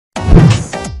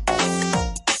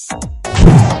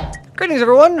Greetings,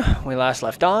 everyone! We last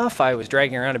left off. I was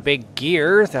dragging around a big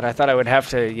gear that I thought I would have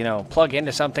to, you know, plug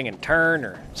into something and turn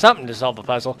or something to solve the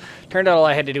puzzle. Turned out all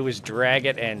I had to do was drag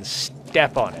it and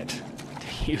step on it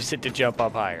to use it to jump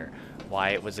up higher. Why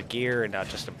it was a gear and not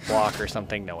just a block or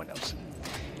something, no one knows.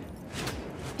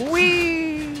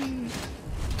 Whee!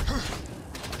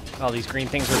 All these green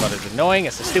things are about as annoying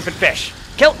as the stupid fish.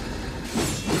 Kill!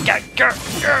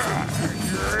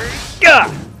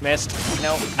 Missed.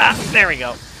 No. Ah, there we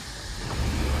go.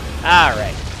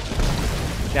 Alright.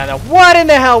 Now, what in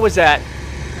the hell was that?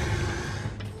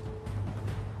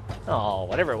 Oh,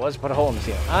 whatever it was, put a hole in the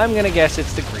ceiling. I'm gonna guess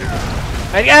it's the green.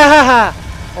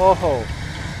 Oh.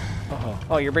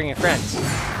 Oh, you're bringing friends.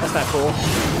 That's not cool.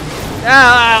 Ow,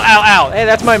 ow, ow, ow. Hey,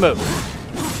 that's my move.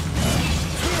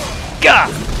 Gah!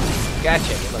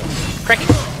 Gotcha, you little prick.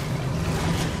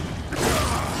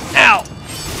 Ow!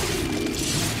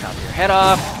 Chop your head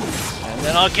off, and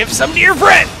then I'll give some to your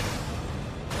friend.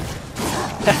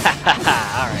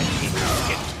 Alright.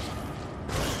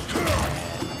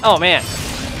 Oh, man.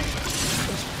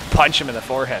 Just punch him in the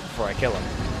forehead before I kill him.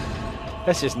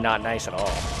 That's just not nice at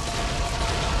all.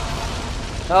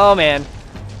 Oh, man.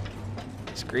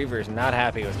 This Griever is not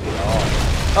happy with me at all.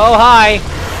 Oh, hi!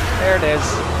 There it is.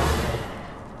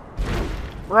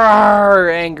 Roar!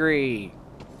 Angry.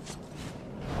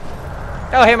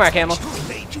 Oh, hey, Mark Hamill.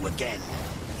 You again.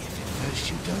 If at first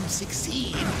you don't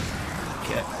succeed,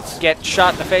 get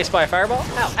shot in the face by a fireball?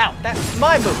 Ow, ow, that's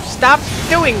my move. Stop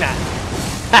doing that.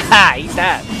 Haha, eat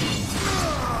that.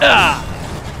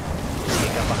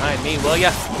 Sneak up behind me, will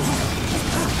ya?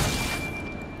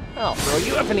 I'll throw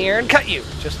you up in the air and cut you,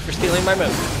 just for stealing my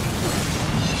move.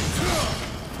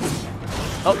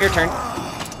 Oh, your turn.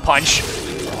 Punch.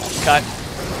 Cut.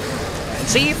 And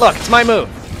see, look, it's my move.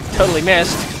 Totally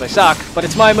missed, because I suck, but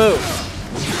it's my move.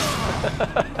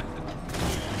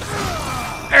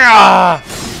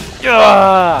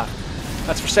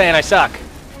 That's for saying I suck.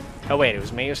 Oh wait, it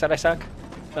was me who said I suck?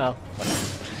 Oh, whatever.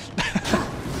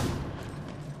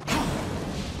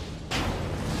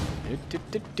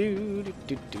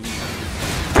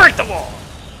 Break the wall!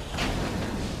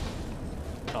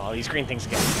 Oh, these green things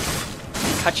again.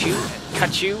 Cut you, and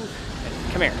cut you,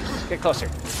 and come here. Get closer.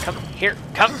 Come here,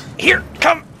 come here,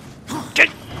 come! Get,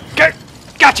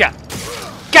 gotcha!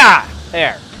 Gah!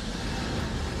 There.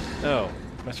 Oh,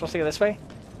 am I supposed to go this way?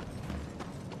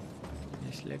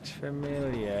 This looks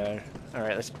familiar.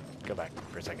 Alright, let's go back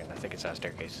for a second. I think it's a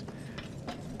staircase.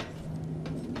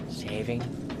 Saving.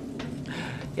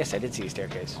 Yes, I did see a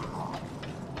staircase.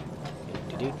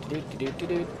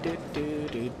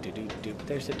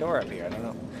 There's a door up here. I don't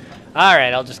know.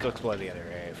 Alright, I'll just go explore the other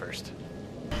area first.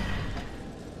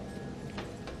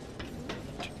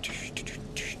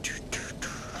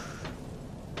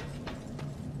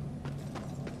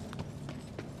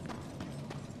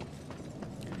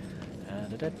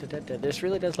 This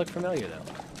really does look familiar, though.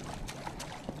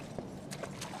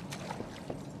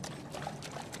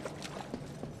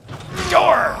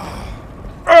 Door!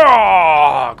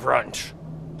 Oh, grunt.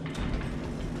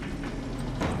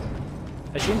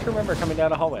 I seem to remember coming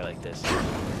down a hallway like this.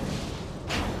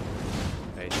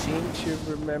 I seem to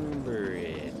remember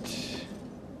it.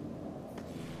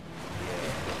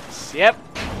 Yes. Yep.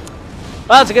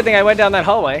 Well, it's a good thing I went down that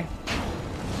hallway.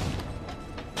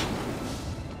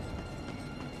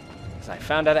 I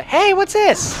found out. Hey, what's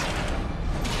this?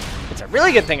 It's a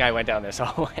really good thing I went down this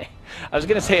hallway. I was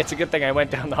gonna say it's a good thing I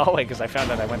went down the hallway because I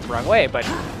found out I went the wrong way, but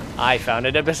I found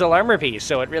an abyssal armor piece,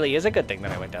 so it really is a good thing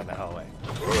that I went down that hallway.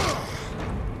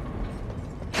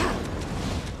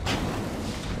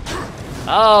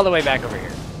 All the way back over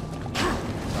here.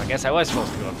 So I guess I was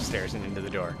supposed to go upstairs and into the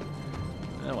door.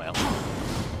 Oh well.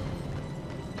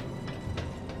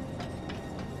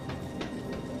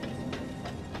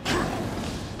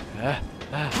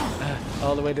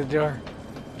 All the way to the door.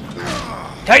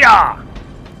 Ta-da!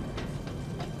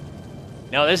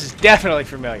 No, this is definitely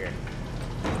familiar.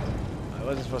 I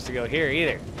wasn't supposed to go here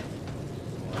either.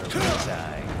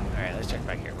 Alright, let's check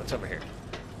back here. What's over here?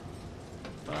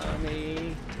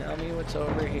 Mommy, tell me what's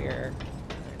over here.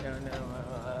 I don't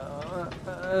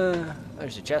know.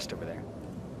 There's a chest over there.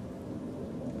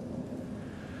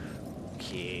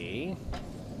 Okay.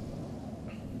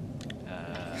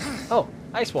 Oh,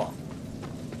 ice wall.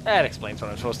 That explains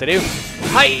what I'm supposed to do.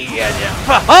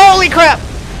 Holy crap!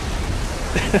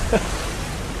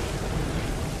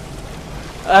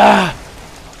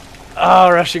 Oh,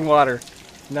 rushing water.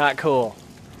 Not cool.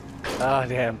 Oh,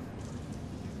 damn.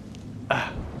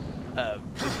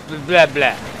 Blah,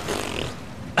 blah.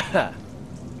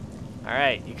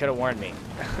 Alright, you could have warned me.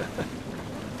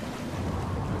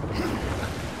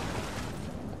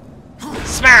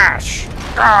 Smash!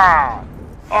 Ah!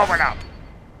 Open up!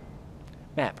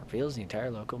 Map reveals the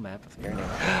entire local map of your name.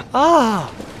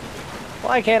 Oh!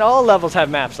 Why can't all levels have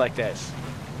maps like this?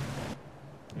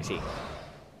 Let me see.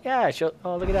 Yeah,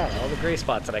 oh, look at that. All the gray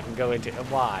spots that I can go into.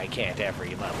 Why can't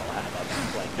every level have a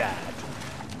map like that?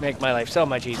 Make my life so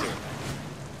much easier.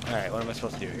 Alright, what am I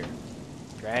supposed to do here?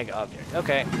 Drag object.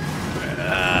 Okay.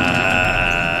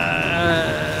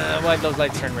 Why'd those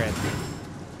lights turn red?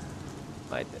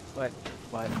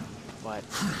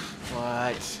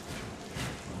 What?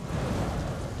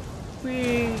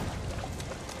 Whee!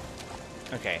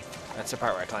 Okay, that's the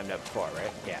part where I climbed up before,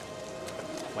 right? Yeah.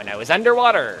 When I was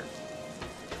underwater!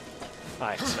 Oh,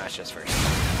 I have to smash this first.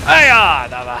 Hiya!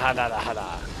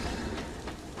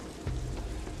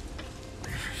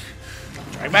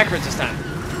 Drag backwards this time.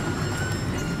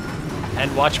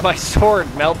 And watch my sword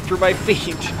melt through my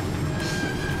feet.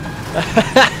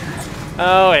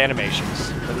 Oh,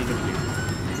 animations. What are you gonna do?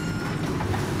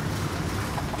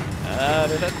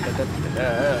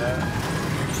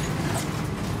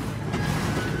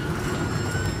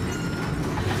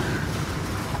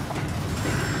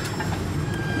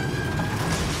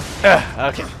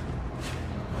 Okay.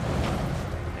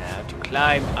 Now to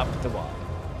climb up the wall.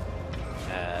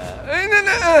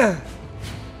 I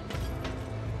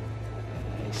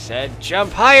said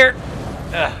jump higher.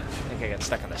 I think I got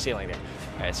stuck on the ceiling there.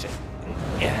 Alright, let's see.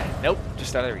 Yeah, nope,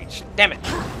 just out of reach. Damn it.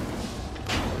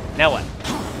 Now what?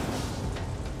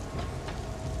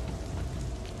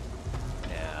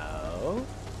 No.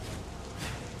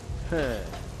 Huh.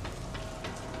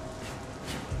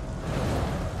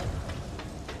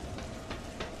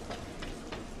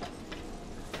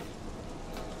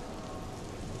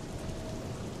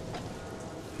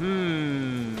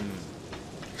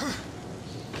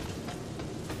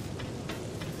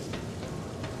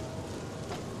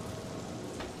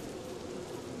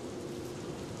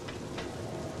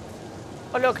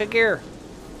 Oh, look, a gear.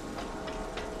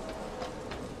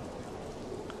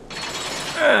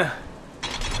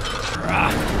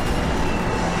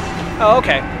 Oh,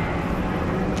 okay.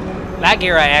 That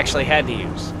gear I actually had to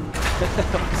use.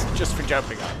 Just for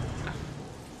jumping on.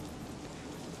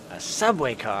 A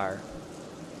subway car.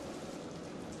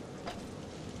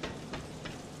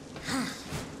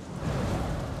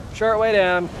 Short way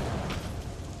down.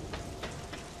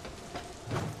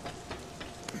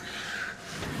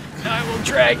 I will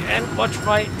drag and watch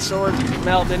my sword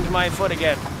melt into my foot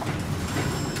again.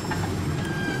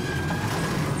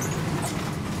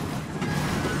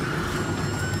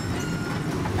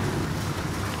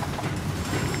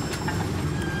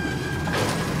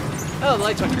 Oh, the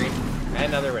lights went green.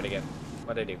 And now they're red again.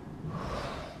 What'd I do?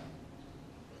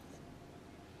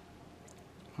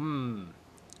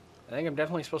 I think I'm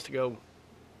definitely supposed to go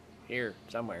here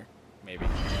somewhere. Maybe.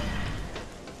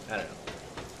 I don't know.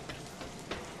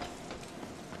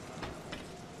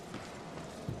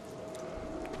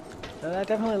 No, that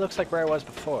definitely looks like where I was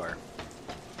before.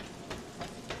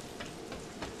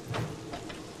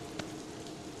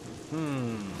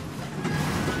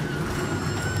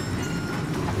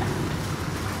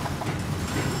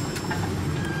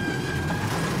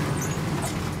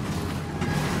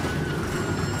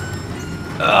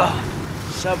 Ugh,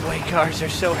 subway cars are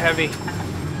so heavy.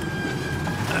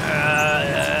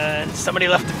 And somebody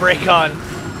left the brake on.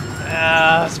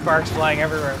 Sparks flying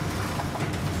everywhere.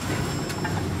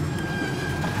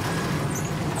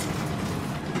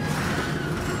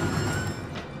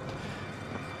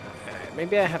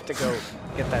 Maybe I have to go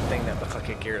get that thing that looks like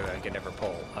a gear that I could never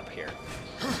pull up here.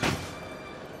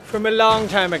 From a long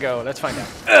time ago. Let's find out.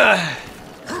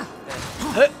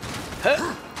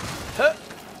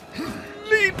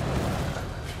 Leap!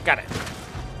 Got it.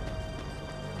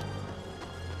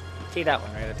 See that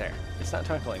one right up there. It's not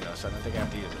twinkling though, so I don't think I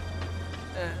have to use it.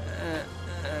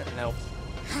 Nope.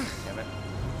 Damn it.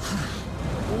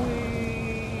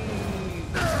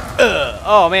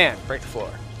 Oh man, break the floor.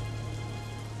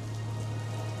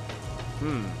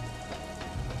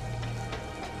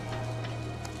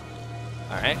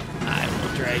 Alright, I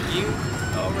will drag you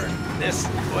over this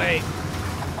way.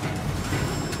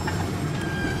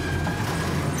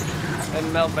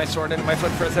 And melt my sword into my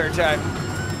foot for a third time.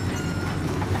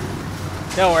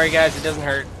 Don't worry guys, it doesn't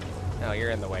hurt. No, you're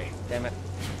in the way. Damn it.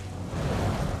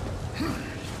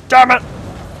 Damn it!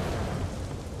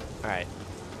 Alright.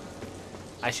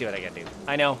 I see what I gotta do.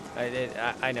 I know. I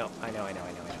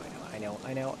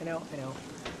know.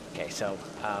 Okay, so,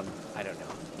 I don't know.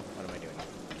 What am I doing?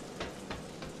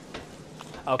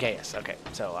 Okay, yes, okay.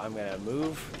 So I'm gonna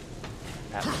move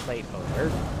that plate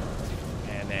over,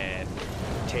 and then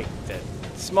take the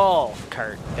small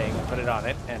cart thing, put it on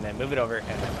it, and then move it over, and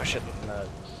then push it in the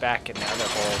back, and now the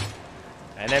whole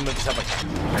And then move this up like that.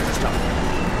 There's the stop.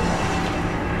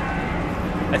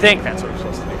 I think that's what we're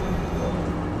supposed to do.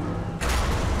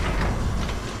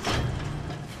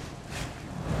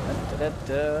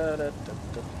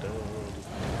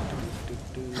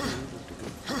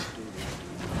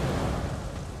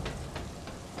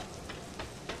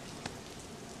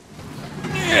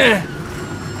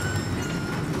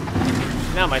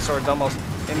 Now my sword's almost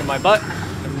into my butt.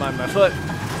 Never mind my foot.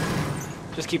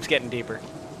 Just keeps getting deeper.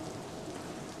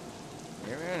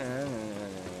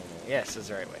 Yes, this is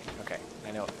the right way. Okay,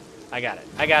 I know it. I got it.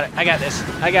 I got it. I got this.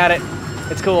 I got it.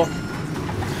 It's cool.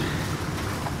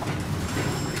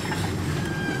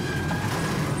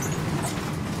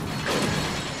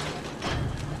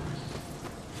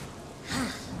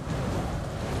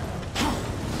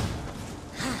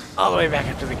 All the way back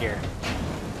up to the gear.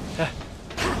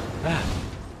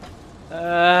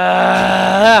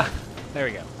 There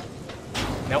we go.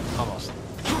 Nope, almost.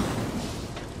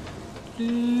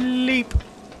 Leap.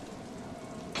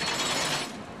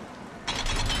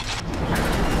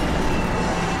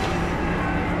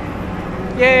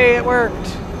 Yay, it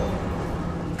worked.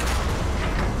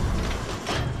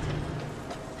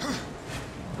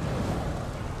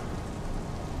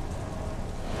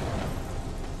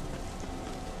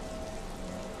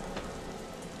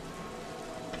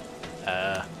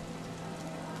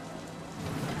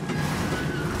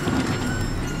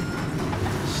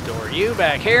 Store you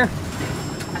back here.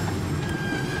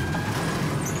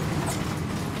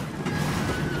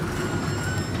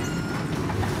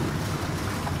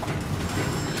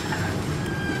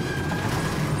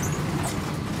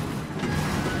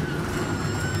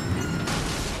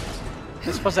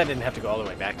 I suppose I didn't have to go all the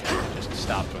way back there. I just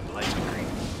stopped when the lights went green.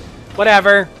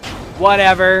 Whatever.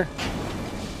 Whatever.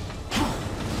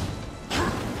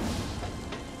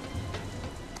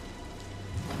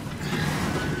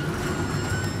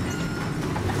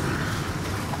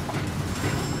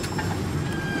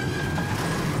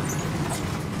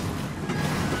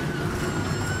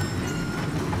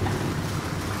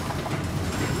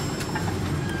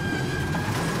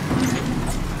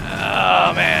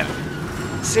 Oh, man.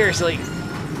 Seriously.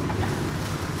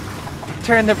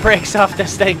 Turn the brakes off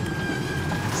this thing.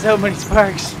 So many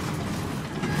sparks.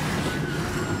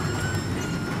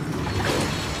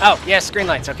 Oh, yes, green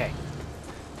lights, okay.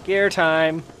 Gear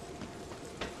time.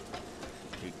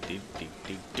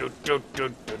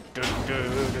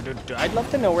 I'd love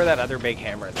to know where that other big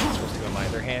hammer that's supposed to go in my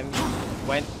other hand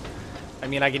went. I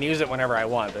mean, I can use it whenever I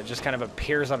want, but it just kind of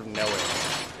appears out of nowhere.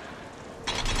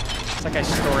 It's like I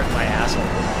store it in my asshole.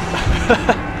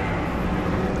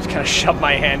 Just kind of shove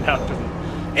my hand up and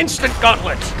instant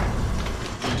gauntlet!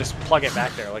 And just plug it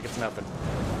back there like it's nothing.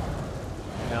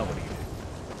 Now what do you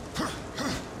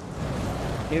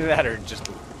do? Either that or it just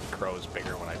grows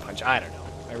bigger when I punch. I don't know.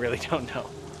 I really don't know.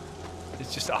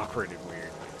 It's just awkward and weird.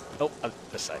 Oh,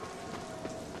 this side.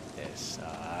 This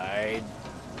side.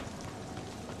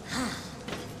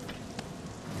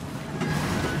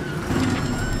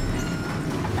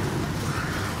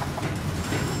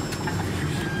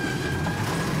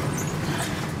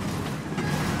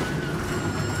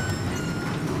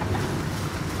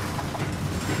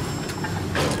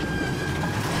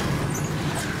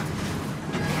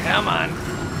 Come on.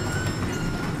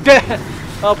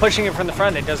 Well, pushing it from the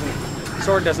front,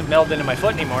 sword doesn't meld into my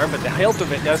foot anymore, but the hilt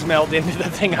of it does meld into the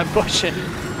thing I'm pushing.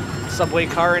 Subway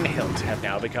car and hilt have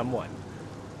now become one.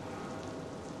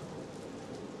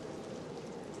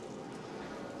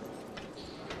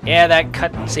 Yeah, that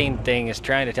cutscene thing is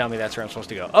trying to tell me that's where I'm supposed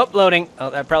to go. Uploading. Oh,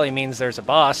 that probably means there's a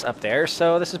boss up there,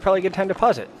 so this is probably a good time to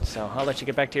pause it. So I'll let you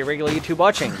get back to your regular YouTube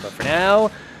watching. But for now,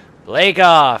 Blake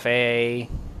off, eh?